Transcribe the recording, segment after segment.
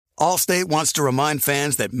Allstate wants to remind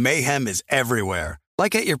fans that mayhem is everywhere,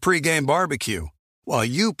 like at your pregame barbecue. While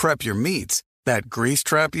you prep your meats, that grease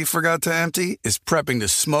trap you forgot to empty is prepping to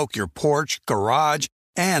smoke your porch, garage,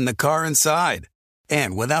 and the car inside.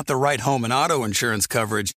 And without the right home and auto insurance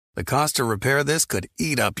coverage, the cost to repair this could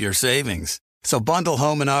eat up your savings. So bundle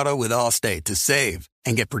home and auto with Allstate to save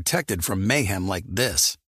and get protected from mayhem like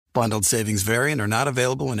this. Bundled savings vary and are not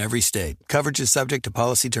available in every state. Coverage is subject to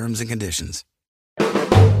policy terms and conditions.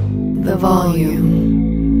 The Volume.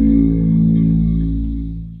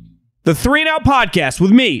 The 3 and Out podcast with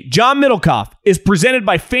me, John Middlecoff, is presented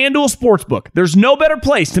by FanDuel Sportsbook. There's no better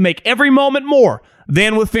place to make every moment more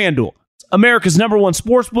than with FanDuel. America's #1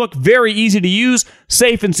 sportsbook, very easy to use,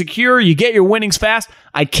 safe and secure. You get your winnings fast.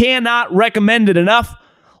 I cannot recommend it enough.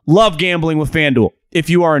 Love gambling with FanDuel. If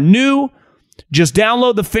you are new, just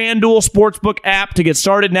download the FanDuel Sportsbook app to get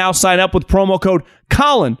started now. Sign up with promo code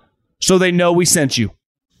Colin so they know we sent you.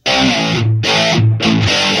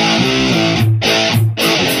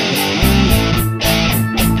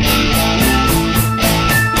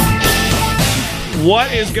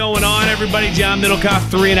 What is going on, everybody? John Middlecoff,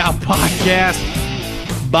 3 and Out podcast.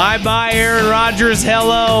 Bye-bye, Aaron Rodgers.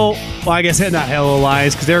 Hello. Well, I guess not hello,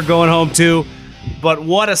 Lions, because they're going home too. But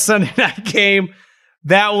what a Sunday night game.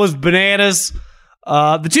 That was bananas.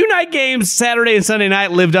 The 2 night games, Saturday and Sunday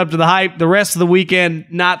night, lived up to the hype. The rest of the weekend,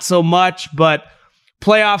 not so much, but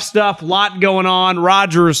playoff stuff, a lot going on.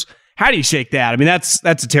 Rodgers, how do you shake that? I mean, that's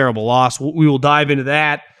a terrible loss. We will dive into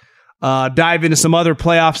that. Dive into some other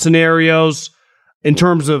playoff scenarios. In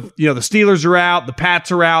terms of, the Steelers are out, the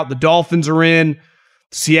Pats are out, the Dolphins are in,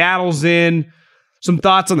 Seattle's in. Some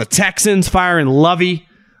thoughts on the Texans firing Lovey.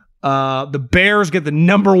 The Bears get the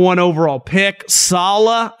 #1 overall pick.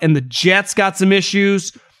 Saleh and the Jets got some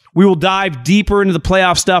issues. We will dive deeper into the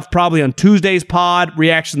playoff stuff probably on Tuesday's pod.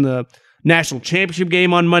 Reaction to the national championship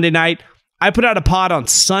game on Monday night. I put out a pod on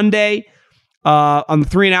Sunday on the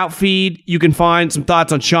 3 and Out feed. You can find some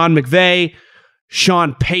thoughts on Sean McVay,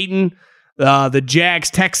 Sean Payton, the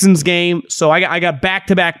Jags-Texans game. So I got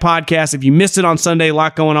back-to-back podcasts. If you missed it on Sunday, a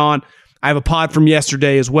lot going on. I have a pod from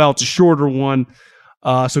yesterday as well. It's a shorter one.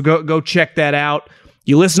 So go check that out.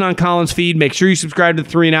 You listen on Colin's feed. Make sure you subscribe to the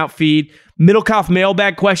 3 and Out feed. Middlecoff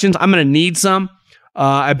mailbag questions. I'm going to need some.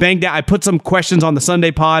 I put some questions on the Sunday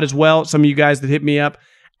pod as well. Some of you guys that hit me up.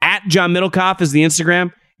 At John Middlecoff is the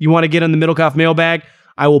Instagram. You want to get on the Middlecoff mailbag.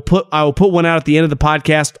 I will put one out at the end of the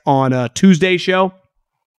podcast on Tuesday's show.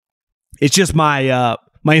 It's just my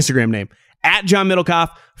Instagram name. At John Middlecoff.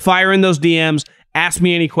 Fire in those DMs. Ask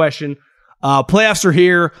me any question. Playoffs are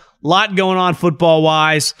here. A lot going on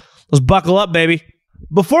football-wise. Let's buckle up, baby.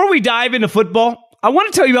 Before we dive into football, I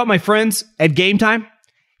want to tell you about my friends at Game Time.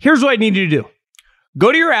 Here's what I need you to do.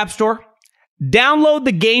 Go to your app store, download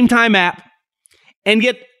the Game Time app, and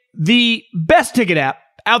get the best ticket app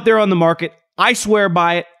out there on the market. I swear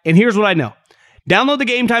by it, and here's what I know. Download the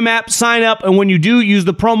Game Time app, sign up, and when you do, use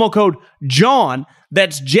the promo code JOHN,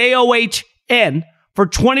 that's JOHN, for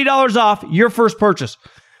 $20 off your first purchase.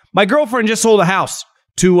 My girlfriend just sold a house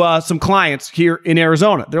to some clients here in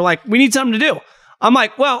Arizona. They're like, we need something to do. I'm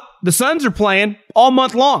like, well, the Suns are playing all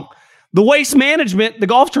month long. The Waste Management, the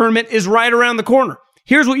golf tournament, is right around the corner.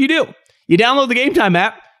 Here's what you do. You download the Game Time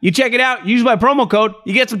app, you check it out, use my promo code,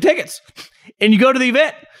 you get some tickets, and you go to the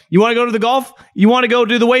event. You want to go to the golf? You want to go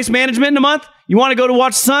do the Waste Management in a month? You want to go to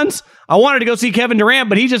watch Suns? I wanted to go see Kevin Durant,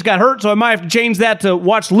 but he just got hurt, so I might have to change that to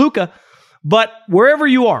watch Luka. But wherever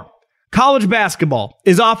you are, college basketball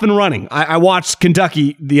is off and running. I watched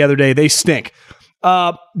Kentucky the other day. They stink.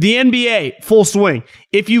 The NBA, full swing.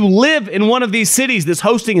 If you live in one of these cities that's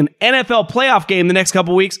hosting an NFL playoff game the next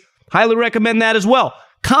couple weeks, highly recommend that as well.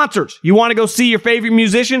 Concerts. You want to go see your favorite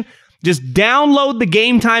musician? Just download the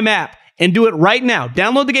Game Time app and do it right now.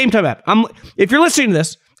 Download the Game Time app. If you're listening to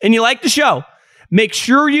this and you like the show, make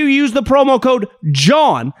sure you use the promo code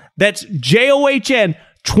JOHN, that's JOHN,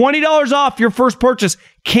 $20 off your first purchase.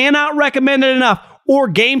 Cannot recommend it enough. Or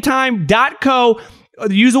GameTime.co.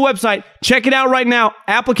 Use the website. Check it out right now.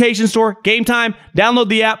 Application store, Game Time. Download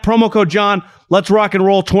the app. Promo code John. Let's rock and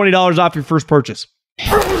roll. $20 off your first purchase.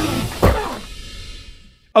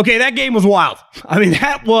 Okay, that game was wild. I mean,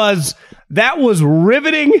 that was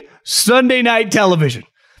riveting Sunday night television.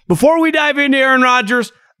 Before we dive into Aaron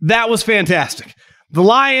Rodgers, that was fantastic. The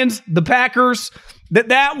Lions, the Packers,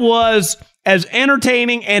 that was as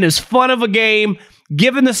entertaining and as fun of a game,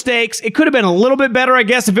 given the stakes. It could have been a little bit better, I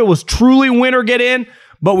guess, if it was truly win or get in.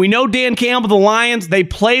 But we know Dan Campbell, the Lions, they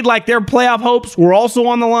played like their playoff hopes were also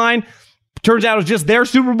on the line. Turns out it was just their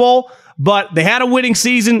Super Bowl. but they had a winning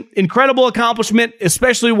season. Incredible accomplishment,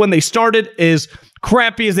 especially when they started as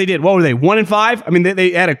crappy as they did. What were they, 1-5? I mean,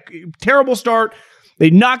 they had a terrible start. They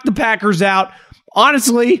knocked the Packers out.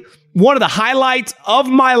 Honestly, one of the highlights of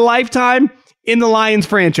my lifetime in the Lions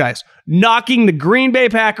franchise, knocking the Green Bay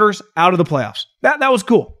Packers out of the playoffs. That was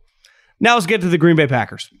cool. Now let's get to the Green Bay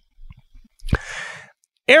Packers.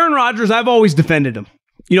 Aaron Rodgers, I've always defended him.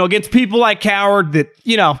 Against people like Coward that,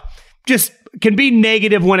 just can be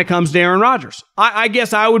negative when it comes to Aaron Rodgers. I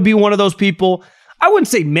guess I would be one of those people. I wouldn't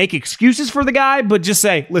say make excuses for the guy, but just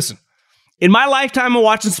say, listen, in my lifetime of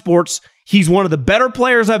watching sports, he's one of the better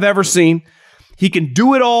players I've ever seen. He can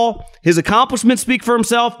do it all. His accomplishments speak for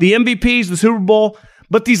himself, the MVPs, the Super Bowl.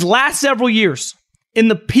 But these last several years, in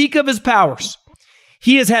the peak of his powers,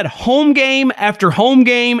 he has had home game after home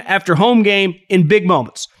game after home game in big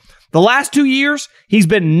moments. The last 2 years, he's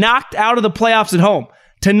been knocked out of the playoffs at home.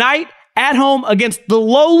 Tonight, at home against the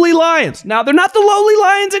lowly Lions. Now, they're not the lowly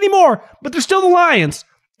Lions anymore, but they're still the Lions,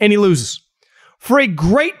 and he loses. For a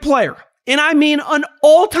great player, and I mean an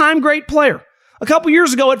all-time great player. A couple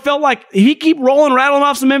years ago, it felt like if he keep rattling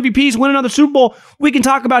off some MVPs, win another Super Bowl, we can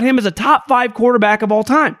talk about him as a top 5 quarterback of all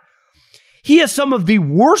time. He has some of the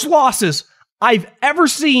worst losses I've ever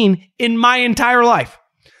seen in my entire life.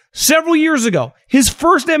 Several years ago, his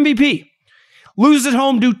first MVP loses at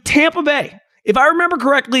home to Tampa Bay. If I remember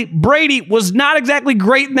correctly, Brady was not exactly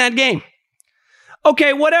great in that game.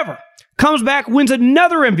 Okay, whatever. Comes back, wins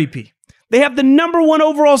another MVP. They have the number 1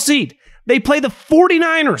 overall seed. They play the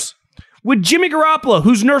 49ers with Jimmy Garoppolo,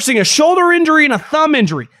 who's nursing a shoulder injury and a thumb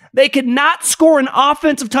injury. They could not score an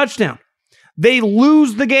offensive touchdown. They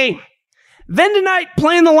lose the game. Then tonight,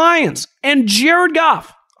 playing the Lions and Jared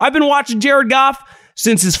Goff. I've been watching Jared Goff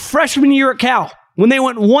since his freshman year at Cal, when they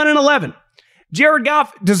went 1-11. Jared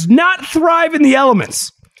Goff does not thrive in the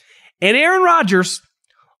elements. And Aaron Rodgers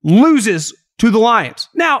loses to the Lions.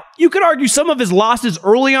 Now, you could argue some of his losses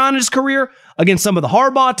early on in his career against some of the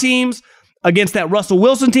Harbaugh teams, against that Russell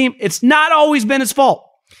Wilson team, it's not always been his fault.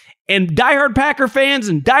 And diehard Packer fans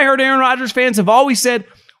and diehard Aaron Rodgers fans have always said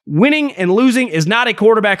winning and losing is not a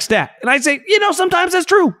quarterback stat. And I say, sometimes that's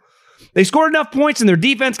true. They scored enough points and their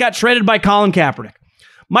defense got shredded by Colin Kaepernick.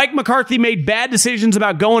 Mike McCarthy made bad decisions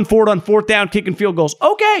about going forward on 4th down, kicking field goals.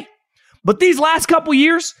 Okay. But these last couple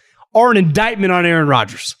years are an indictment on Aaron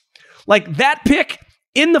Rodgers. Like that pick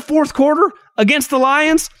in the 4th quarter against the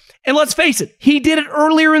Lions, and let's face it, he did it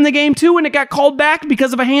earlier in the game too, and it got called back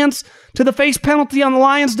because of a hands to the face penalty on the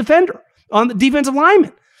Lions defender, on the defensive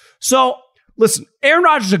lineman. So, listen, Aaron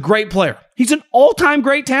Rodgers is a great player. He's an all-time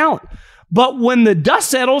great talent. But when the dust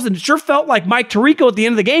settles, and it sure felt like Mike Tirico at the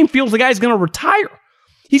end of the game feels the guy's going to retire.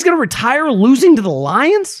 He's going to retire losing to the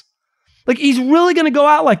Lions? Like, he's really going to go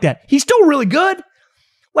out like that. He's still really good.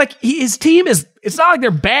 Like, his team is, it's not like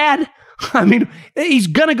they're bad. I mean, he's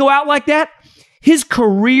going to go out like that. His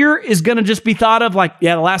career is going to just be thought of like,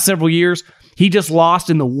 the last several years, he just lost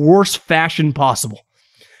in the worst fashion possible.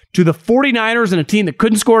 To the 49ers and a team that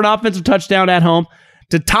couldn't score an offensive touchdown at home.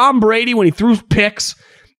 To Tom Brady when he threw picks.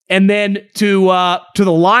 And then to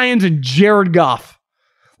the Lions and Jared Goff.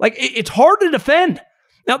 Like, it's hard to defend.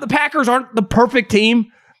 Now, the Packers aren't the perfect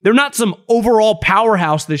team. They're not some overall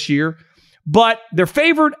powerhouse this year. But they're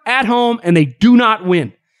favored at home, and they do not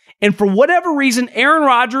win. And for whatever reason, Aaron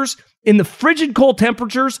Rodgers, in the frigid cold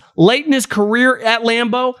temperatures late in his career at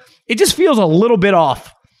Lambeau, it just feels a little bit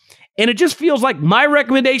off. And it just feels like my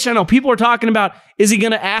recommendation, I know people are talking about, is he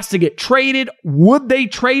going to ask to get traded? Would they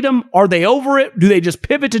trade him? Are they over it? Do they just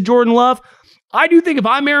pivot to Jordan Love? I do think if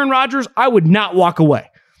I'm Aaron Rodgers, I would not walk away.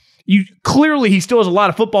 Clearly, he still has a lot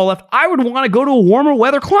of football left. I would want to go to a warmer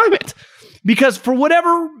weather climate because for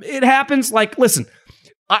whatever it happens, like, listen,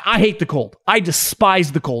 I hate the cold. I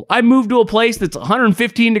despise the cold. I moved to a place that's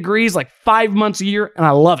 115 degrees like 5 months a year, and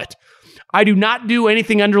I love it. I do not do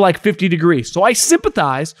anything under like 50 degrees. So I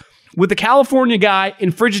sympathize with the California guy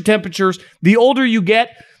in frigid temperatures. The older you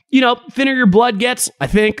get, thinner your blood gets. I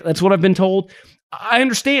think that's what I've been told. I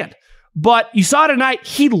understand. But you saw tonight,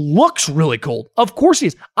 he looks really cold. Of course he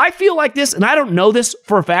is. I feel like this, and I don't know this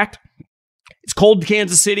for a fact. It's cold in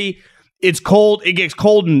Kansas City. It's cold. It gets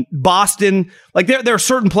cold in Boston. Like there are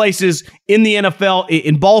certain places in the NFL,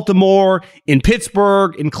 in Baltimore, in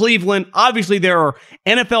Pittsburgh, in Cleveland. Obviously, there are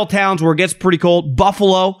NFL towns where it gets pretty cold.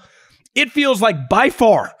 Buffalo. It feels like by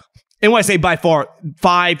far, and when I say by far,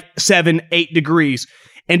 5, 7, 8 degrees,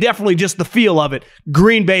 and definitely just the feel of it,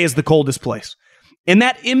 Green Bay is the coldest place. And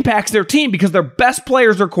that impacts their team because their best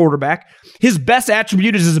player is their quarterback. His best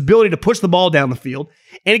attribute is his ability to push the ball down the field.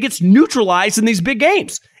 And it gets neutralized in these big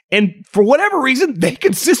games. And for whatever reason, they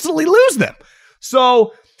consistently lose them.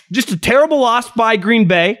 So just a terrible loss by Green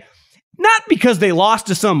Bay. Not because they lost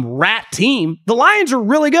to some rat team. The Lions are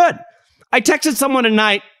really good. I texted someone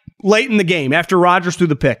tonight late in the game after Rodgers threw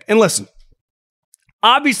the pick. And listen,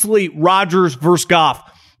 obviously Rodgers versus Goff,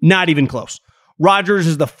 not even close. Rodgers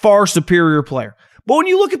is the far superior player. But when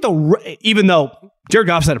you look at even though Jared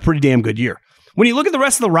Goff's had a pretty damn good year, when you look at the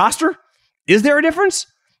rest of the roster, is there a difference?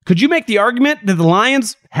 Could you make the argument that the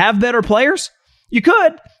Lions have better players? You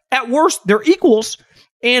could. At worst, they're equals.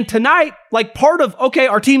 And tonight, like part of, okay,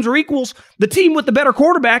 our teams are equals, the team with the better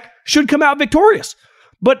quarterback should come out victorious.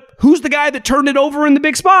 But who's the guy that turned it over in the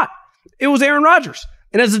big spot? It was Aaron Rodgers.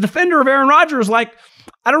 And as a defender of Aaron Rodgers, like,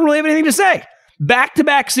 I don't really have anything to say.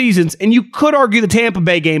 Back-to-back seasons, and you could argue the Tampa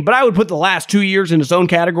Bay game, but I would put the last 2 years in its own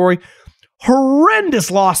category.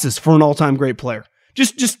 Horrendous losses for an all-time great player.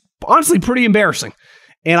 Just honestly pretty embarrassing.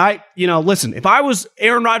 And listen, if I was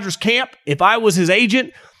Aaron Rodgers' camp, if I was his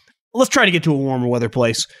agent, let's try to get to a warmer weather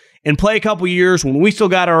place and play a couple years when we still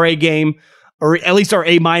got our A game, or at least our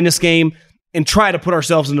A- game, and try to put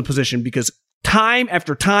ourselves in a position, because time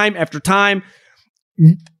after time after time,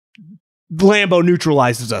 Lambeau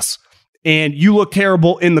neutralizes us, and you look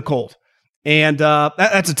terrible in the cold. And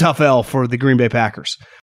that's a tough L for the Green Bay Packers.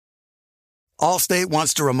 Allstate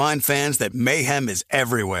wants to remind fans that mayhem is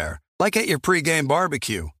everywhere, like at your pregame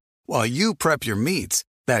barbecue. While you prep your meats,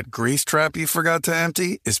 that grease trap you forgot to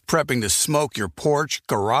empty is prepping to smoke your porch,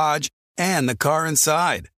 garage, and the car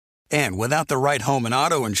inside. And without the right home and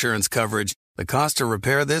auto insurance coverage, the cost to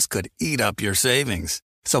repair this could eat up your savings.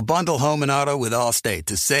 So bundle home and auto with Allstate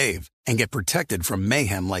to save and get protected from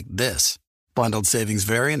mayhem like this. Bundled savings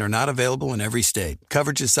vary and are not available in every state.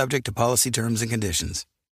 Coverage is subject to policy terms and conditions.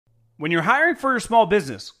 When you're hiring for your small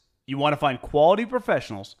business, you want to find quality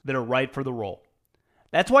professionals that are right for the role.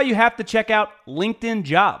 That's why you have to check out LinkedIn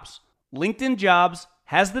Jobs. LinkedIn Jobs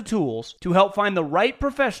has the tools to help find the right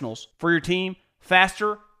professionals for your team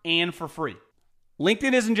faster and for free.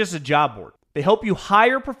 LinkedIn isn't just a job board. They help you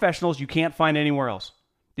hire professionals you can't find anywhere else.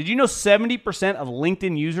 Did you know 70% of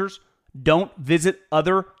LinkedIn users don't visit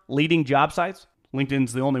other leading job sites?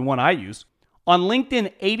 LinkedIn's the only one I use. On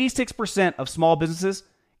LinkedIn, 86% of small businesses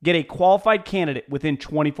get a qualified candidate within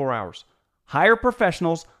 24 hours. Hire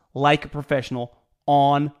professionals like a professional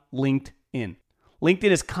on LinkedIn.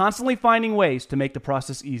 LinkedIn is constantly finding ways to make the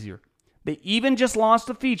process easier. They even just launched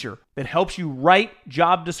a feature that helps you write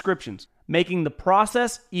job descriptions, making the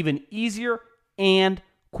process even easier and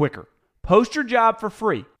quicker. Post your job for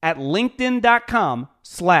free at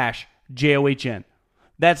linkedin.com/JOHN.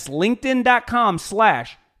 That's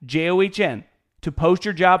linkedin.com/JOHN to post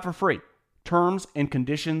your job for free. Terms and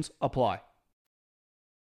conditions apply.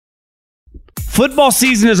 Football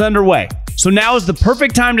season is underway, so now is the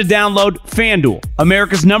perfect time to download FanDuel,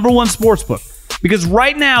 America's #1 sportsbook. Because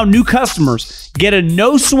right now, new customers get a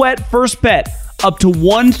no-sweat first bet up to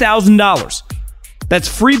 $1,000. That's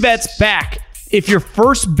free bets back if your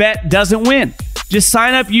first bet doesn't win. Just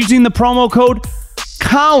sign up using the promo code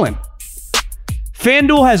Colin.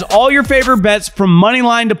 FanDuel has all your favorite bets from money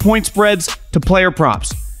line to point spreads to player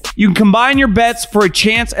props. You can combine your bets for a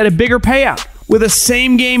chance at a bigger payout with a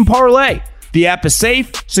same-game parlay. The app is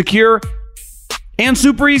safe, secure, and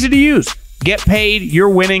super easy to use. Get paid your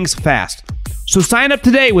winnings fast. So sign up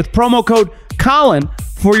today with promo code Colin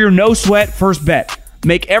for your no-sweat first bet.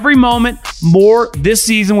 Make every moment more this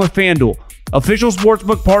season with FanDuel, official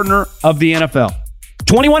sportsbook partner of the NFL.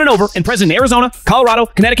 21 and over and present in Arizona, Colorado,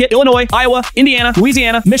 Connecticut, Illinois, Iowa, Indiana,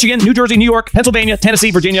 Louisiana, Michigan, New Jersey, New York, Pennsylvania,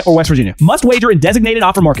 Tennessee, Virginia, or West Virginia. Must wager in designated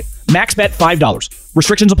offer market. Max bet $5.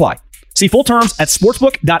 Restrictions apply. See full terms at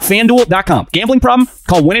sportsbook.fanduel.com. Gambling problem?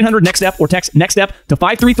 Call 1-800-NEXT-STEP or text NEXT-STEP to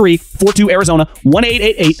 533-42 Arizona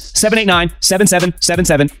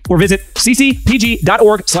 1-888-789-7777 or visit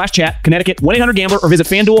ccpg.org/chat Connecticut 1-800-GAMBLER or visit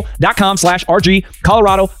fanduel.com/RG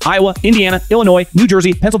Colorado, Iowa, Indiana, Illinois, New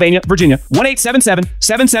Jersey, Pennsylvania, Virginia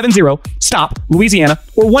 1-877-770-STOP Louisiana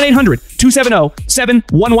or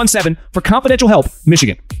 1-800-270-7117 for confidential help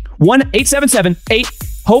Michigan.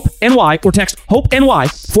 1-877-8-HOPE-NY or text HOPE-NY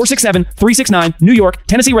 467-369 New York,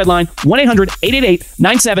 Tennessee Redline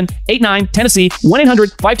 1-800-888-9789 Tennessee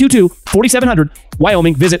 1-800-522-4700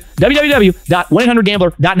 Wyoming. Visit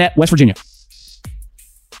www.1800gambler.net West Virginia.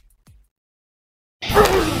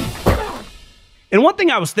 And one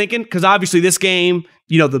thing I was thinking, because obviously this game,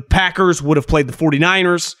 the Packers would have played the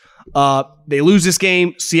 49ers. They lose this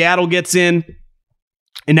game. Seattle gets in.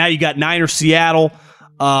 And now you got Niners, Seattle.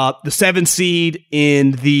 The 7th seed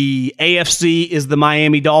in the AFC is the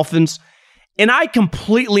Miami Dolphins. And I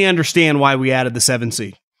completely understand why we added the 7th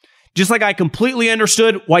seed. Just like I completely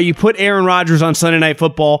understood why you put Aaron Rodgers on Sunday Night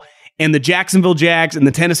Football and the Jacksonville Jags and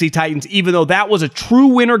the Tennessee Titans, even though that was a true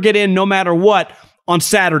winner get in no matter what on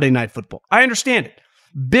Saturday Night Football. I understand it.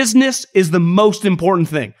 Business is the most important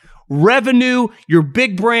thing. Revenue, your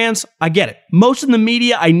big brands, I get it. Most in the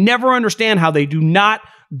media, I never understand how they do not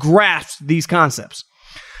grasp these concepts.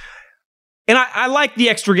 And I like the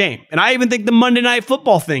extra game. And I even think the Monday Night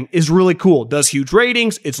Football thing is really cool. It does huge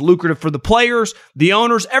ratings. It's lucrative for the players, the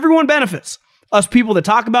owners. Everyone benefits. Us people that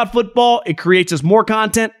talk about football, it creates us more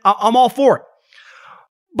content. I'm all for it.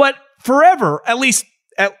 But forever, at least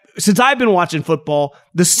since I've been watching football,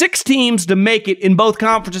 the 6 teams to make it in both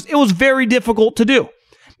conferences, it was very difficult to do.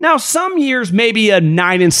 Now, some years, maybe a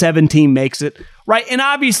 9-7 team makes it, right? And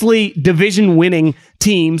obviously, division-winning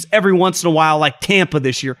teams every once in a while, like Tampa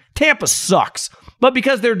this year. Tampa sucks. But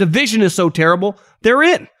because their division is so terrible, they're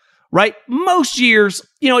in, right? Most years,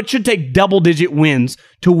 it should take double-digit wins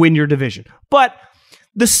to win your division. But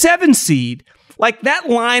the 7 seed, like that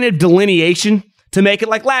line of delineation to make it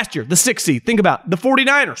like last year, the 6 seed. Think about it. The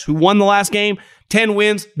 49ers, who won the last game, 10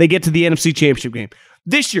 wins, they get to the NFC Championship game.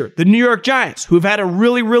 This year, the New York Giants, who've had a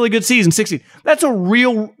really, really good season, 16. That's a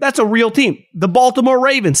real team. The Baltimore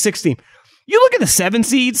Ravens, 16. You look at the 7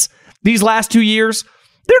 seeds these last 2 years,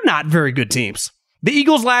 they're not very good teams. The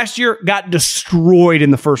Eagles last year got destroyed in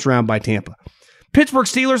the first round by Tampa. Pittsburgh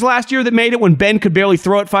Steelers last year that made it when Ben could barely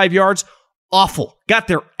throw it 5 yards, awful. Got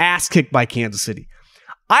their ass kicked by Kansas City.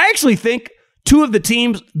 I actually think 2 of the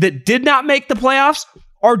teams that did not make the playoffs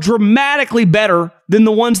are dramatically better than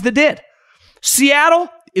the ones that did. Seattle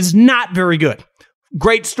is not very good.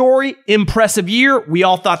 Great story, impressive year. We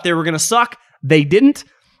all thought they were going to suck. They didn't.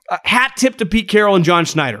 Hat tip to Pete Carroll and John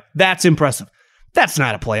Schneider. That's impressive. That's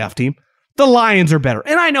not a playoff team. The Lions are better.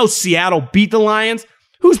 And I know Seattle beat the Lions.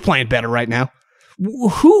 Who's playing better right now?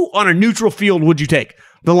 Who on a neutral field would you take?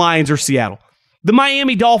 The Lions or Seattle? The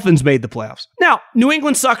Miami Dolphins made the playoffs. Now, New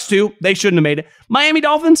England sucks too. They shouldn't have made it. Miami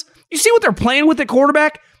Dolphins, you see what they're playing with at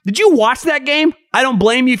quarterback? Did you watch that game? I don't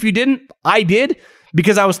blame you if you didn't. I did,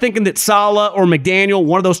 because I was thinking that Saleh or McDaniel,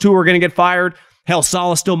 one of those two, were going to get fired. Hell,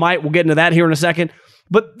 Saleh still might. We'll get into that here in a second.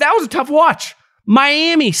 But that was a tough watch.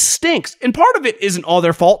 Miami stinks. And part of it isn't all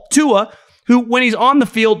their fault. Tua, who, when he's on the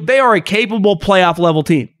field, they are a capable playoff level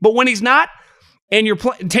team. But when he's not, and you're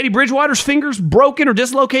Teddy Bridgewater's fingers broken or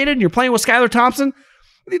dislocated, and you're playing with Skylar Thompson,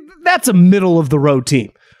 that's a middle-of-the-road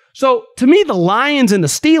team. So, to me, the Lions and the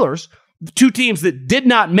Steelers, the 2 teams that did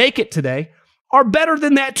not make it today, are better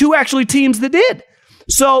than that 2 actually teams that did.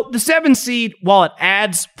 So, the 7 seed, while it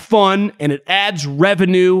adds fun, and it adds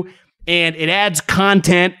revenue, and it adds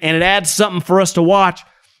content, and it adds something for us to watch,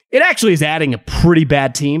 it actually is adding a pretty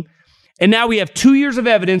bad team. And now we have 2 years of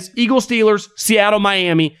evidence. Eagles, Steelers, Seattle,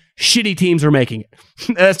 Miami, shitty teams are making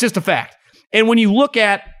it. That's just a fact. And when you look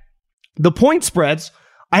at the point spreads,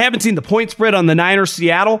 I haven't seen the point spread on the Niners,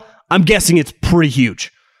 Seattle. I'm guessing it's pretty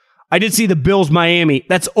huge. I did see the Bills, Miami.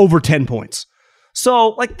 That's over 10 points.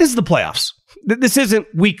 So, this is the playoffs. This isn't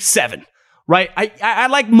week 7, right? I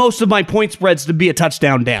like most of my point spreads to be a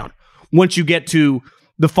touchdown down once you get to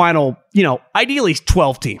the final, ideally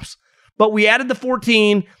 12 teams. But we added the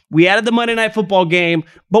 14, we added the Monday Night Football game,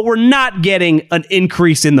 but we're not getting an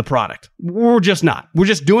increase in the product. We're just not. We're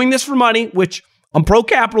just doing this for money, which I'm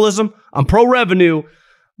pro-capitalism, I'm pro-revenue,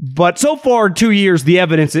 but so far, 2 years, the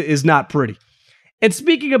evidence is not pretty. And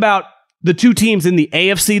speaking about the 2 teams in the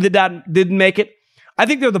AFC that didn't make it, I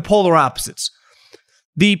think they're the polar opposites.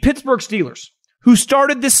 The Pittsburgh Steelers, who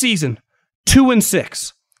started this season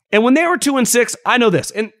 2-6. And when they were 2-6, I know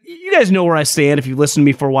this, and you guys know where I stand if you've listened to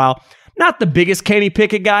me for a while. Not the biggest Kenny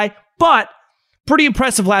Pickett guy, but pretty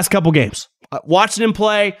impressive last couple games. Watching him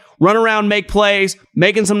play, run around, make plays,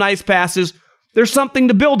 making some nice passes. There's something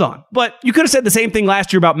to build on. But you could have said the same thing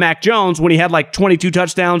last year about Mac Jones when he had 22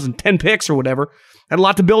 touchdowns and 10 picks or whatever. Had a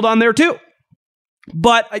lot to build on there too.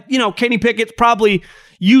 But, Kenny Pickett probably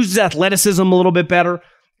uses athleticism a little bit better.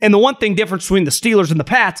 And the one thing difference between the Steelers and the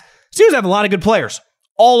Pats, Steelers have a lot of good players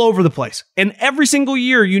all over the place. And every single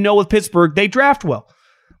year, with Pittsburgh, they draft well.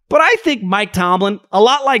 But I think Mike Tomlin, a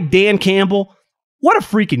lot like Dan Campbell, what a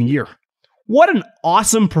freaking year. What an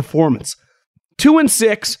awesome performance.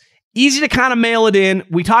 2-6, easy to kind of mail it in.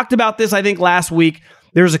 We talked about this, I think, last week.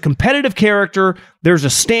 There's a competitive character. There's a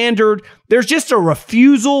standard. There's just a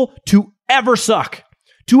refusal to ever suck.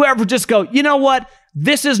 To ever just go, you know what?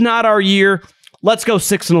 This is not our year. Let's go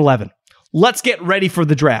 6-11. Let's get ready for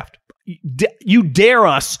the draft. You dare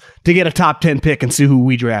us to get a top 10 pick and see who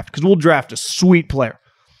we draft, because we'll draft a sweet player.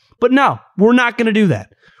 But no, we're not going to do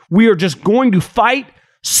that. We are just going to fight,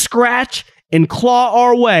 scratch, and claw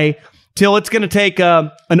our way till it's going to take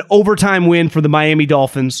an overtime win for the Miami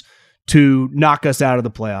Dolphins to knock us out of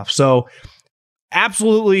the playoffs. So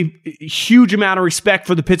absolutely huge amount of respect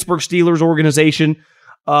for the Pittsburgh Steelers organization.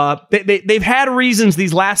 They've had reasons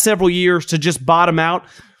these last several years to just bottom out,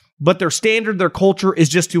 but their standard, their culture is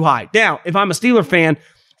just too high. Now, if I'm a Steeler fan,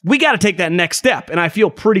 we got to take that next step, and I feel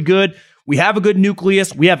pretty good. We have a good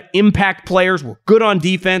nucleus. We have impact players. We're good on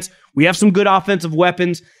defense. We have some good offensive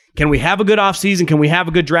weapons. Can we have a good offseason? Can we have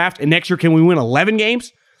a good draft? And next year, can we win 11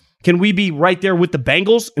 games? Can we be right there with the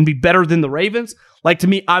Bengals and be better than the Ravens? Like, to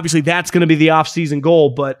me, obviously, that's going to be the offseason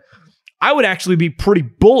goal, but I would actually be pretty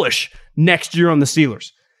bullish next year on the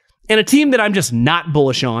Steelers. And a team that I'm just not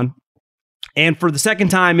bullish on, and for the second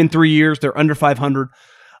time in 3 years, they're under 500.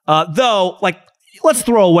 Though, like, let's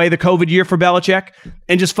throw away the COVID year for Belichick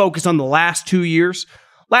and just focus on the last 2 years.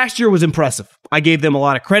 Last year was impressive. I gave them a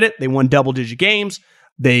lot of credit. They won double-digit games.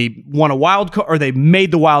 They won a wild card, or they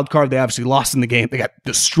made the wild card. They obviously lost in the game. They got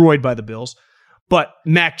destroyed by the Bills. But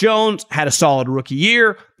Mac Jones had a solid rookie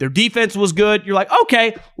year. Their defense was good. You're like,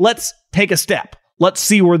 okay, let's take a step. Let's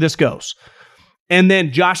see where this goes. And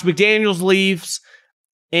then Josh McDaniels leaves,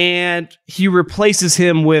 and he replaces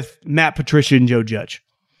him with Matt Patricia and Joe Judge.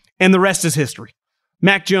 And the rest is history.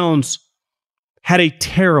 Mac Jones had a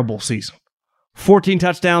terrible season. 14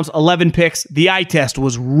 touchdowns, 11 picks. The eye test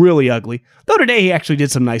was really ugly. Though today he actually did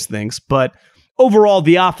some nice things. But overall,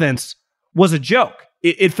 the offense was a joke.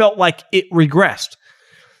 It felt like it regressed.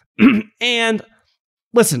 And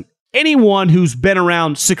listen, anyone who's been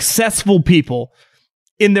around successful people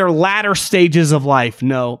in their latter stages of life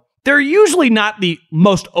know they're usually not the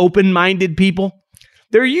most open-minded people.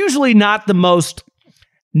 They're usually not the most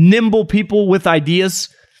nimble people with ideas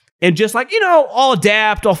and just like, I'll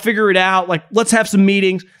adapt, I'll figure it out, like, let's have some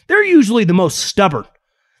meetings. They're usually the most stubborn.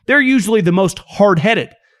 They're usually the most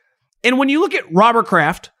hard-headed. And when you look at Robert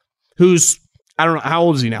Kraft, who's, I don't know, how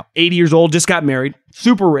old is he now? 80 years old, just got married,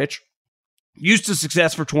 super rich, used to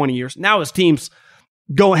success for 20 years. Now his team's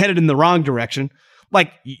go headed in the wrong direction.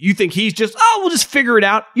 Like, you think he's just, we'll just figure it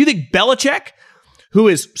out. You think Belichick, who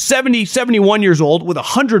is 70, 71 years old with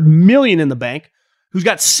 $100 million in the bank, who's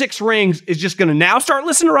got 6 rings, is just going to now start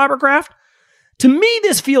listening to Robert Kraft? To me,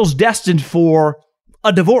 this feels destined for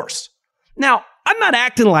a divorce. Now, I'm not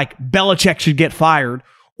acting like Belichick should get fired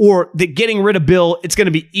or that getting rid of Bill, it's going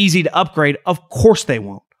to be easy to upgrade. Of course they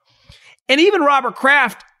won't. And even Robert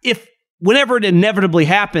Kraft, if whenever it inevitably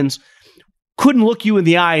happens, couldn't look you in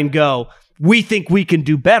the eye and go, we think we can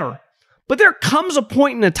do better. But there comes a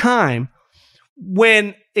point in a time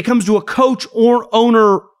when it comes to a coach or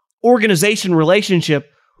owner organization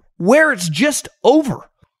relationship where it's just over,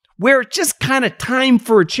 where it's just kind of time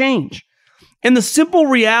for a change. And the simple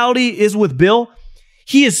reality is with Bill,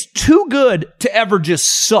 he is too good to ever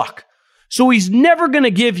just suck. So he's never going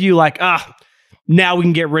to give you like, now we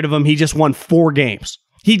can get rid of him. He just won 4 games.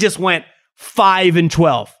 He just went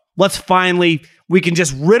 5-12. We can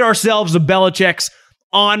just rid ourselves of Belichick's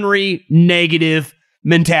ornery, negative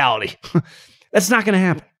mentality. That's not going to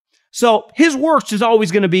happen. So his worst is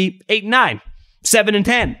always going to be 8-9,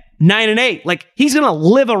 7-10, 9-8. Like, he's going to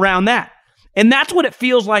live around that. And that's what it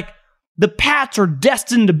feels like the Pats are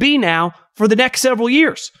destined to be now for the next several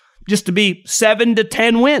years, just to be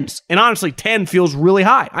 7-10 wins. And honestly, 10 feels really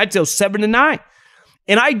high. I'd say 7-9.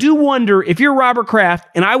 And I do wonder if you're Robert Kraft,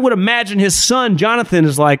 and I would imagine his son, Jonathan,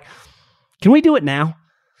 is like, can we do it now?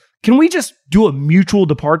 Can we just do a mutual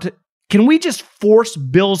departure? Can we just force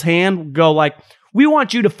Bill's hand, go like, we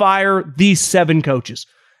want you to fire these 7 coaches,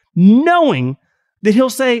 knowing that he'll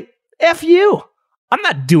say, F you. I'm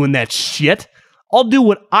not doing that shit. I'll do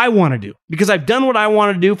what I want to do because I've done what I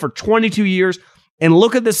want to do for 22 years, and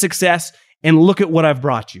look at the success and look at what I've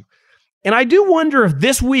brought you. And I do wonder if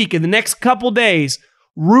this week, in the next couple days,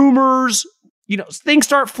 rumors, things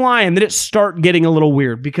start flying, that it start getting a little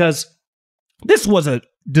weird because this was a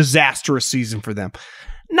disastrous season for them.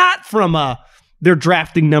 Not from they're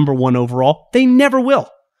drafting number 1 overall. They never will.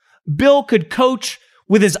 Bill could coach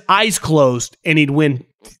with his eyes closed and he'd win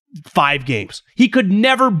 5 games. He could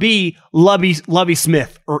never be Lovie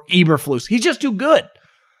Smith or Eberflus. He's just too good.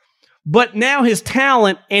 But now his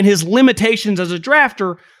talent and his limitations as a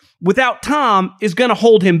drafter without Tom is going to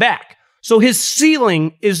hold him back. So his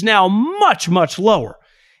ceiling is now much, much lower.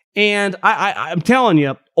 And I'm telling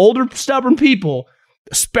you, older, stubborn people,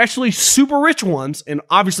 especially super rich ones, and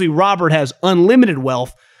obviously Robert has unlimited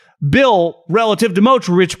wealth. Bill, relative to most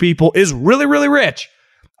rich people, is really, really rich.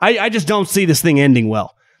 I just don't see this thing ending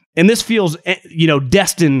well. And this feels,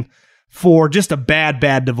 destined for just a bad,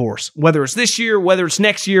 bad divorce. Whether it's this year, whether it's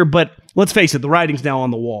next year, but let's face it, the writing's now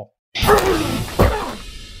on the wall.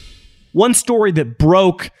 One story that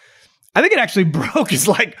broke, I think it actually broke, is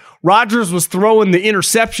like Rodgers was throwing the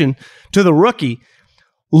interception to the rookie.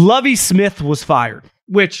 Lovie Smith was fired,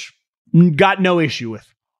 which got no issue with.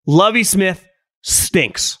 Lovie Smith,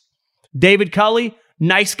 stinks. David Culley,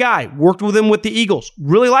 nice guy. Worked with him with the Eagles.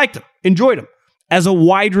 Really liked him. Enjoyed him as a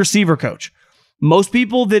wide receiver coach. Most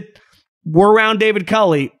people that were around David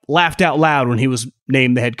Culley laughed out loud when he was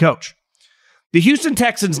named the head coach. The Houston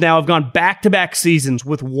Texans now have gone back-to-back seasons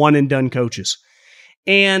with one-and-done coaches.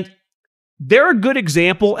 And they're a good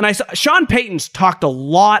example. And I saw Sean Payton's talked a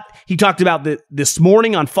lot. He talked about this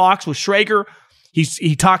morning on Fox with Schrager.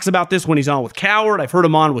 He talks about this when he's on with Coward. I've heard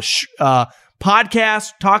him on with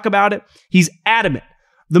podcasts talk about it. He's adamant.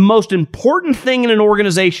 The most important thing in an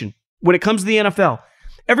organization when it comes to the NFL,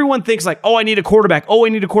 everyone thinks like, oh, I need a quarterback. Oh, I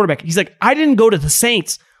need a quarterback. He's like, I didn't go to the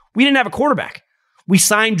Saints. We didn't have a quarterback. We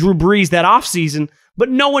signed Drew Brees that offseason, but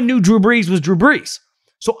no one knew Drew Brees was Drew Brees.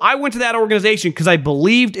 So I went to that organization because I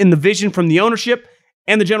believed in the vision from the ownership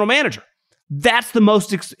and the general manager. That's the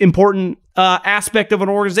most important aspect of an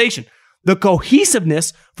organization. The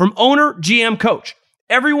cohesiveness from owner, GM, coach.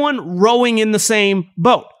 Everyone rowing in the same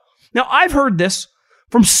boat. Now, I've heard this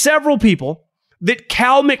from several people that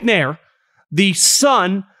Cal McNair, the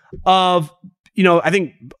son of, I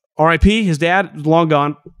think RIP, his dad is long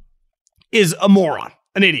gone, is a moron,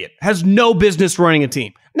 an idiot, has no business running a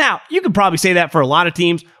team. Now, you could probably say that for a lot of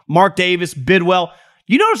teams. Mark Davis, Bidwell.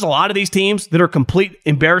 You notice a lot of these teams that are complete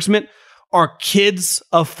embarrassment are kids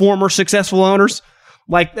of former successful owners.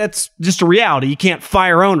 Like, that's just a reality. You can't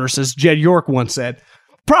fire owners, as Jed York once said.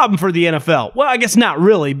 Problem for the NFL. Well, I guess not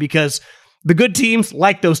really, because the good teams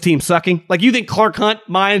like those teams sucking. Like, you think Clark Hunt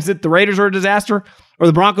minds that the Raiders are a disaster or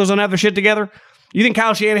the Broncos don't have their shit together? You think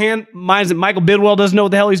Kyle Shanahan minds that Michael Bidwell doesn't know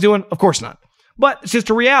what the hell he's doing? Of course not. But it's just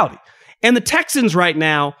a reality. And the Texans right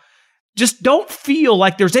now just don't feel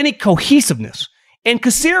like there's any cohesiveness. And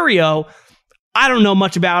Caserio, I don't know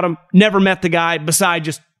much about him. Never met the guy besides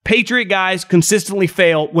just Patriot guys consistently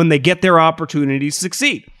fail when they get their opportunities to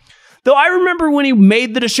succeed. Though I remember when he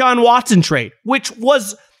made the Deshaun Watson trade, which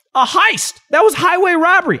was a heist. That was highway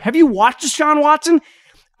robbery. Have you watched Deshaun Watson?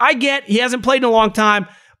 I get he hasn't played in a long time,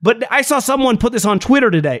 but I saw someone put this on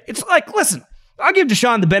Twitter today. It's like, listen, I'll give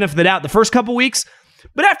Deshaun the benefit of the doubt the first couple weeks,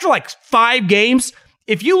 but after like 5 games,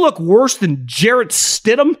 if you look worse than Jarrett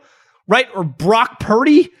Stidham, right, or Brock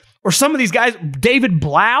Purdy, or some of these guys, David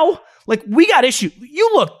Blau, like, we got issues. You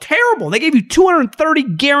look terrible. They gave you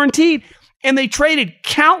 $230 guaranteed, and they traded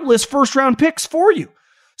countless first-round picks for you.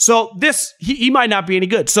 So this, he might not be any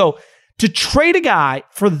good. So to trade a guy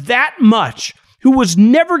for that much who was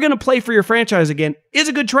never going to play for your franchise again is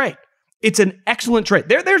a good trade. It's an excellent trade.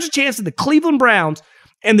 There's a chance that the Cleveland Browns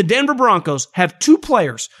and the Denver Broncos have 2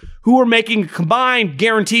 players who are making combined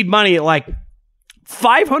guaranteed money at like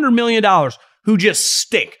 $500 million who just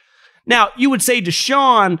stink. Now, you would say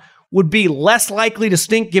Deshaun would be less likely to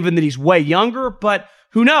stink given that he's way younger, but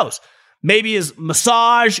who knows? Maybe his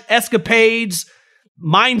massage, escapades,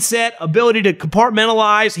 mindset, ability to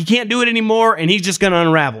compartmentalize, he can't do it anymore, and he's just going to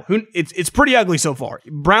unravel. It's pretty ugly so far.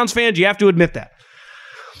 Browns fans, you have to admit that.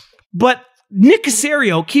 But Nick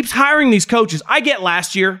Caserio keeps hiring these coaches. I get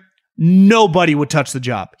last year, nobody would touch the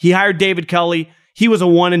job. He hired David Culley. He was a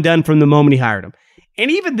one and done from the moment he hired him. And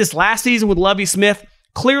even this last season with Lovie Smith,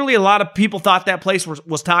 clearly a lot of people thought that place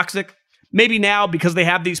was toxic. Maybe now, because they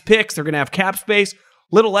have these picks, they're going to have cap space,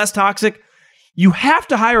 little less toxic. You have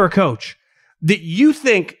to hire a coach that you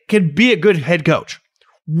think can be a good head coach.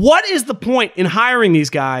 What is the point in hiring these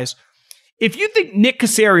guys? If you think Nick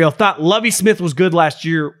Caserio thought Lovie Smith was good last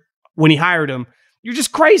year when he hired him, you're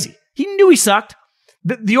just crazy. He knew he sucked.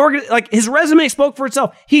 His resume spoke for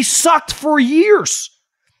itself. He sucked for years.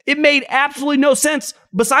 It made absolutely no sense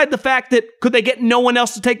beside the fact that could they get no one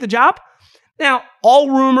else to take the job? Now,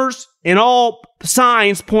 all rumors and all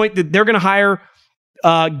signs point that they're going to hire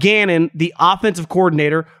Gannon, the offensive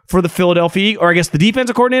coordinator for the Philadelphia, or I guess the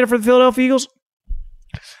defensive coordinator for the Philadelphia Eagles,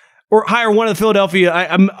 or hire one of the Philadelphia.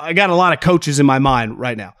 I got a lot of coaches in my mind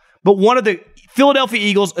right now, but one of the Philadelphia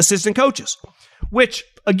Eagles assistant coaches, which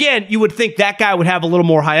again, you would think that guy would have a little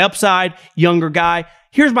more high upside, younger guy.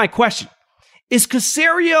 Here's my question. Is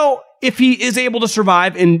Caserio, if he is able to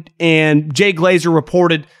survive, and Jay Glazer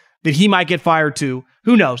reported that he might get fired too,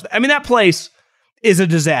 who knows? I mean, that place is a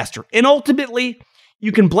disaster. And ultimately,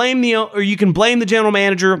 you can blame the general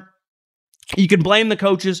manager, you can blame the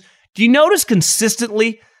coaches. Do you notice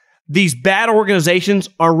consistently these bad organizations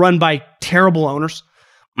are run by terrible owners?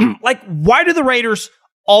 Like, why do the Raiders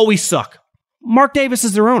always suck? Mark Davis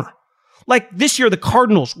is their owner. Like, this year, the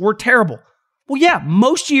Cardinals were terrible. Well, yeah,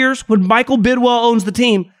 most years when Michael Bidwell owns the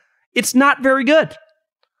team, it's not very good.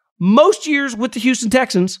 Most years with the Houston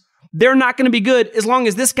Texans, they're not going to be good as long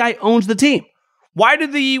as this guy owns the team. Why do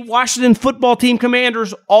the Washington football team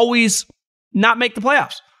Commanders always not make the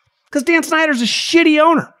playoffs? Because Dan Snyder's a shitty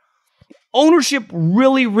owner. ownership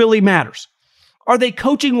really, really matters. Are they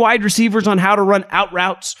coaching wide receivers on how to run out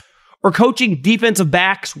routes or coaching defensive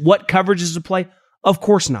backs what coverages to play? Of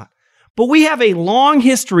course not. But we have a long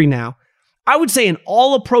history now, I would say in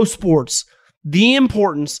all of pro sports, the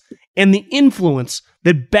importance and the influence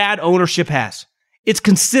that bad ownership has. It's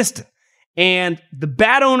consistent. And the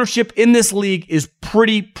bad ownership in this league is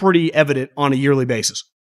pretty evident on a yearly basis.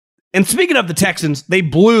 And speaking of the Texans, they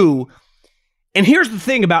blew. And here's the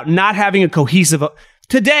thing about not having a cohesive...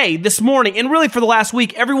 Today, this morning, and really for the last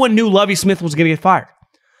week, everyone knew Lovie Smith was going to get fired.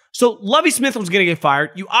 So Lovie Smith was going to get fired.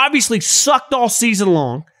 You obviously sucked all season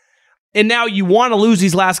long. And now you want to lose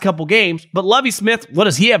these last couple games. But Lovie Smith, what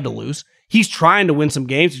does he have to lose? He's trying to win some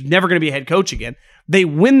games. He's never going to be a head coach again. They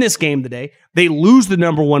win this game today. They lose the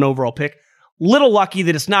number 1 overall pick. Little lucky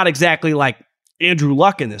that it's not exactly like Andrew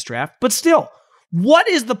Luck in this draft. But still, what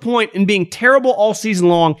is the point in being terrible all season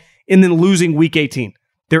long and then losing week 18?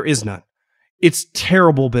 There is none. It's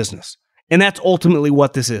terrible business. And that's ultimately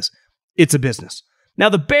what this is. It's a business. Now,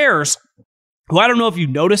 the Bears, who I don't know if you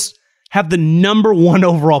noticed, have the number 1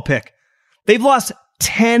 overall pick. They've lost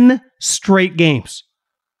 10 straight games.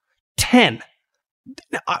 10.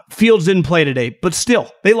 Fields didn't play today, but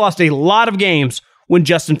still, they lost a lot of games when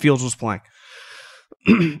Justin Fields was playing.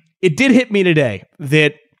 It did hit me today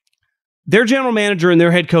that their general manager and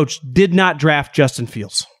their head coach did not draft Justin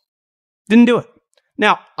Fields. Didn't do it.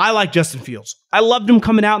 Now, I like Justin Fields. I loved him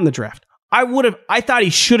coming out in the draft. I thought he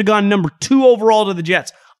should have gone number 2 overall to the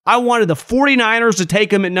Jets. I wanted the 49ers to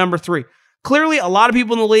take him at number 3. Clearly, a lot of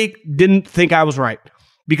people in the league didn't think I was right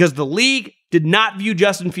because the league did not view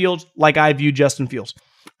Justin Fields like I view Justin Fields.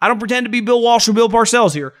 I don't pretend to be Bill Walsh or Bill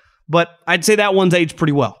Parcells here, but I'd say that one's aged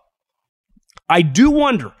pretty well. I do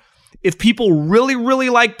wonder if people really, really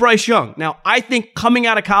like Bryce Young. Now, I think coming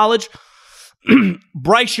out of college,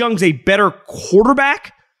 Bryce Young's a better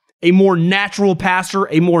quarterback, a more natural passer,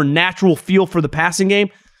 a more natural feel for the passing game.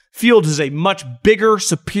 Fields is a much bigger,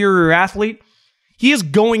 superior athlete. He is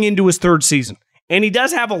going into his 3rd season, and he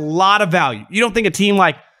does have a lot of value. You don't think a team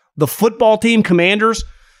like the football team, Commanders,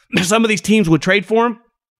 some of these teams would trade for him?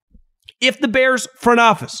 If the Bears front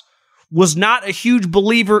office was not a huge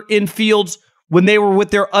believer in Fields when they were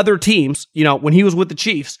with their other teams, when he was with the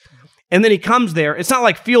Chiefs, and then he comes there, it's not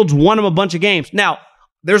like Fields won him a bunch of games. Now,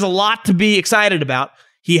 there's a lot to be excited about.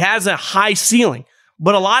 He has a high ceiling,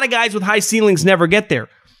 but a lot of guys with high ceilings never get there.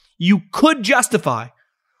 You could justify,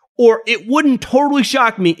 or it wouldn't totally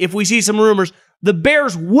shock me if we see some rumors, the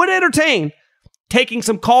Bears would entertain taking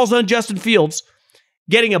some calls on Justin Fields,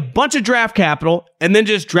 getting a bunch of draft capital, and then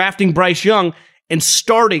just drafting Bryce Young and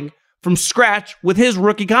starting from scratch with his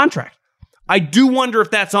rookie contract. I do wonder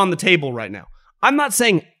if that's on the table right now. I'm not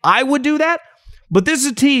saying I would do that, but this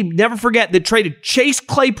is a team, never forget, that traded Chase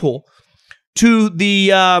Claypool to they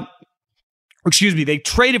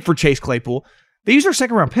traded for Chase Claypool. They used their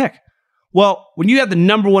 2nd round pick. Well, when you have the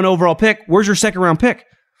number 1 overall pick, where's your 2nd round pick?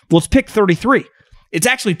 Well, it's pick 33. It's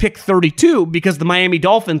actually pick 32 because the Miami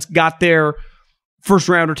Dolphins got their 1st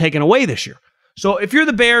rounder taken away this year. So if you're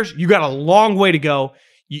the Bears, you got a long way to go.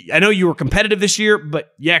 I know you were competitive this year, but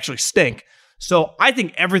you actually stink. So I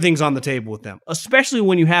think everything's on the table with them, especially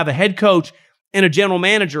when you have a head coach and a general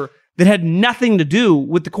manager that had nothing to do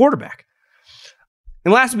with the quarterback.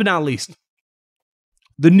 And last but not least,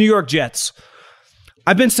 the New York Jets.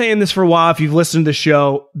 I've been saying this for a while, if you've listened to the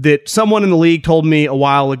show, that someone in the league told me a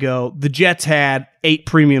while ago the Jets had 8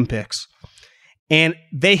 premium picks. And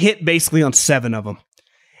they hit basically on 7 of them.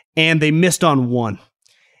 And they missed on 1.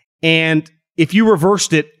 And if you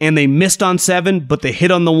reversed it and they missed on 7, but they hit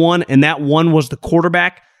on the 1, and that 1 was the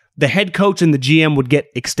quarterback, the head coach and the GM would get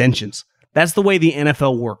extensions. That's the way the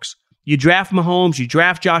NFL works. You draft Mahomes, you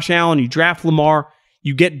draft Josh Allen, you draft Lamar,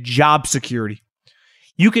 you get job security.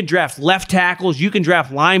 You can draft left tackles, you can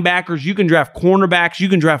draft linebackers, you can draft cornerbacks, you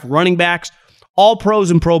can draft running backs, all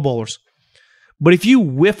pros and Pro Bowlers. But if you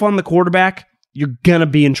whiff on the quarterback, you're going to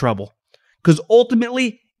be in trouble. Because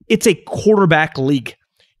ultimately, it's a quarterback league.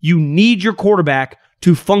 You need your quarterback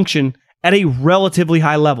to function at a relatively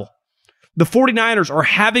high level. The 49ers are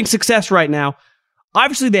having success right now.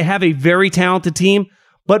 Obviously, they have a very talented team,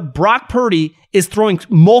 but Brock Purdy is throwing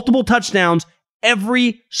multiple touchdowns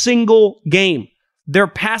every single game. Their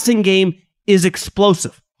passing game is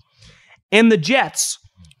explosive. And the Jets,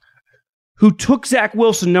 who took Zach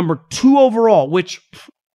Wilson number 2 overall, which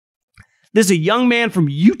this is a young man from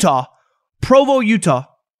Utah, Provo, Utah,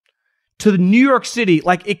 to New York City,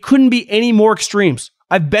 like it couldn't be any more extremes.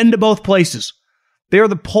 I've been to both places. They're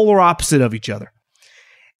the polar opposite of each other.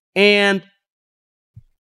 And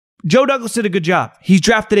Joe Douglas did a good job. He's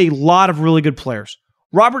drafted a lot of really good players.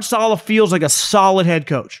 Robert Saleh feels like a solid head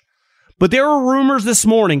coach. But there were rumors this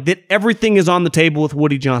morning that everything is on the table with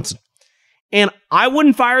Woody Johnson. And I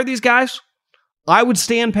wouldn't fire these guys. I would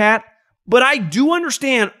stand pat. But I do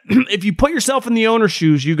understand if you put yourself in the owner's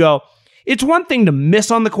shoes, you go, it's one thing to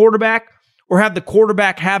miss on the quarterback or have the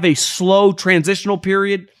quarterback have a slow transitional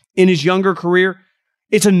period in his younger career.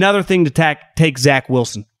 It's another thing to take Zach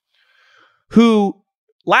Wilson, who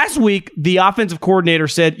last week the offensive coordinator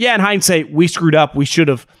said, yeah, in hindsight, we screwed up. We should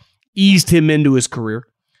have eased him into his career.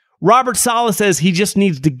 Robert Saleh says he just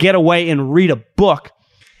needs to get away and read a book.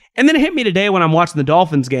 And then it hit me today when I'm watching the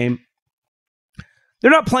Dolphins game.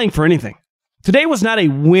 They're not playing for anything. Today was not a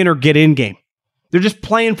win or get in game. They're just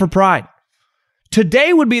playing for pride.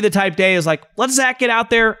 Today would be the type day is like, let Zach get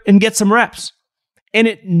out there and get some reps. And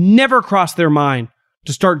it never crossed their mind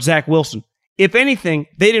to start Zach Wilson. If anything,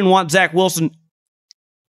 they didn't want Zach Wilson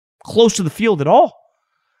close to the field at all.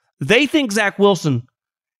 They think Zach Wilson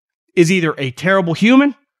is either a terrible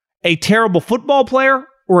human, a terrible football player,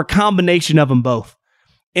 or a combination of them both.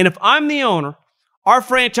 And if I'm the owner, our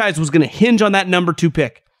franchise was going to hinge on that number 2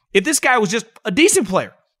 pick. If this guy was just a decent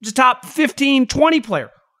player, just top 15, 20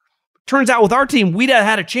 player, turns out with our team, we'd have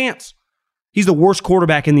had a chance. He's the worst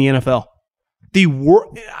quarterback in the NFL.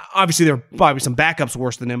 Obviously, there are probably some backups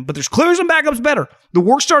worse than him, but there's clearly some backups better. The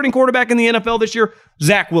worst starting quarterback in the NFL this year,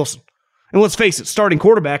 Zach Wilson. And let's face it, starting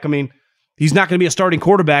quarterback, I mean, he's not going to be a starting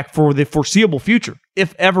quarterback for the foreseeable future,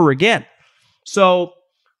 if ever again. So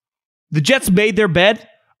the Jets made their bed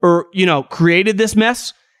or, created this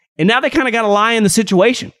mess, and now they kind of got to lie in the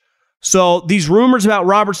situation. So these rumors about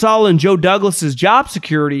Robert Saleh and Joe Douglas's job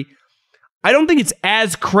security, I don't think it's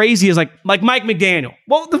as crazy as like Mike McDaniel.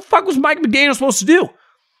 Well, what the fuck was Mike McDaniel supposed to do?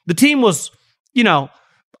 The team was,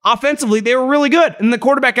 offensively, they were really good. And the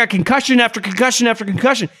quarterback got concussion after concussion after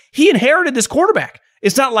concussion. He inherited this quarterback.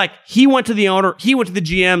 It's not like he went to the owner, he went to the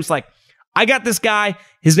GMs like, I got this guy.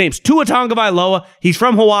 His name's Tua Tagovailoa. He's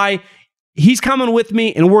from Hawaii. He's coming with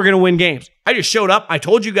me, and we're going to win games. I just showed up. I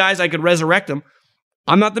told you guys I could resurrect him.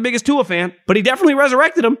 I'm not the biggest Tua fan, but he definitely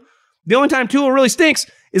resurrected him. The only time Tua really stinks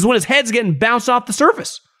is when his head's getting bounced off the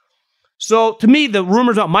surface. So to me, the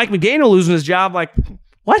rumors about Mike McDaniel losing his job, like,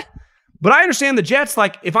 what? But I understand the Jets,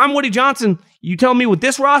 like, if I'm Woody Johnson, you tell me with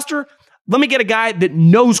this roster, let me get a guy that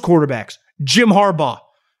knows quarterbacks. Jim Harbaugh,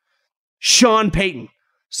 Sean Payton.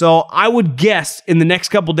 So I would guess in the next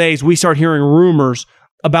couple days, we start hearing rumors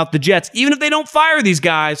about the Jets, even if they don't fire these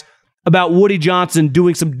guys, about Woody Johnson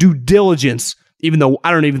doing some due diligence, even though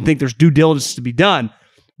I don't even think there's due diligence to be done.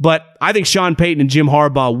 But I think Sean Payton and Jim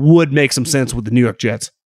Harbaugh would make some sense with the New York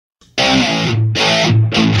Jets.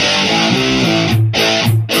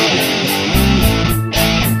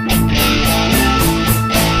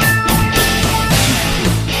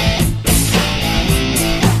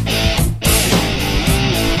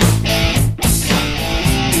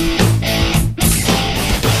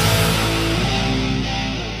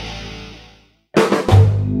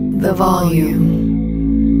 The volume.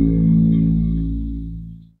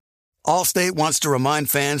 Allstate wants to remind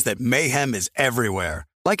fans that mayhem is everywhere,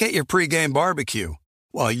 like at your pregame barbecue.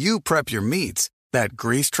 While you prep your meats, that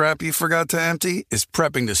grease trap you forgot to empty is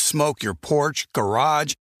prepping to smoke your porch,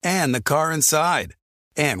 garage, and the car inside.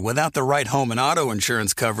 And without the right home and auto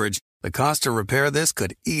insurance coverage, the cost to repair this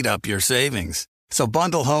could eat up your savings. So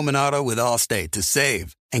bundle home and auto with Allstate to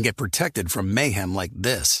save and get protected from mayhem like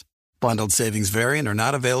this. Bundled savings vary and are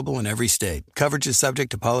not available in every state. Coverage is subject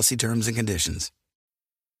to policy terms and conditions.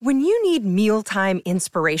 When you need mealtime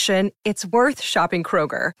inspiration, it's worth shopping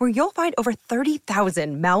Kroger, where you'll find over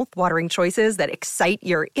 30,000 mouth-watering choices that excite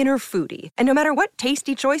your inner foodie. And no matter what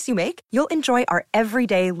tasty choice you make, you'll enjoy our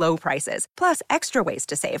everyday low prices, plus extra ways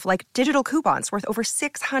to save, like digital coupons worth over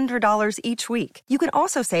 $600 each week. You can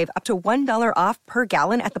also save up to $1 off per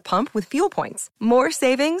gallon at the pump with fuel points. More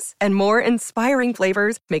savings and more inspiring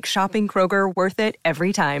flavors make shopping Kroger worth it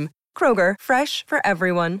every time. Kroger, fresh for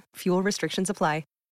everyone. Fuel restrictions apply.